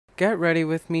get ready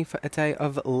with me for a day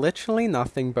of literally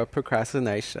nothing but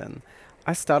procrastination.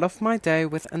 I start off my day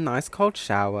with a nice cold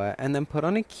shower and then put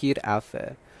on a cute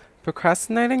outfit.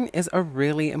 Procrastinating is a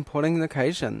really important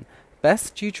occasion.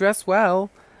 Best you dress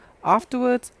well.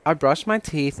 Afterwards, I brush my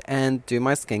teeth and do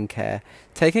my skincare.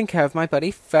 Taking care of my body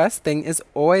first thing is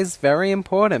always very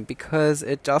important because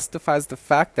it justifies the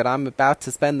fact that I'm about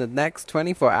to spend the next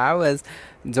 24 hours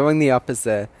doing the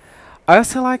opposite. I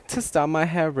also like to style my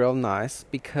hair real nice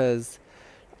because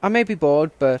I may be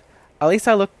bored, but at least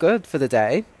I look good for the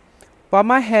day. While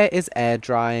my hair is air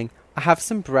drying, I have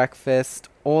some breakfast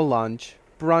or lunch,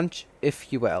 brunch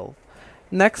if you will.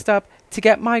 Next up, to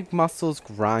get my muscles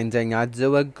grinding, I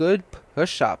do a good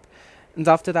push-up. And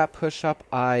after that push-up,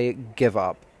 I give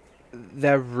up.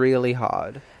 They're really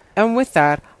hard. And with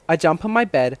that, I jump on my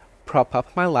bed, prop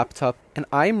up my laptop, and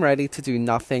I'm ready to do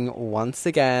nothing once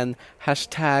again.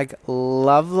 Hashtag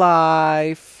love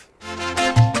life.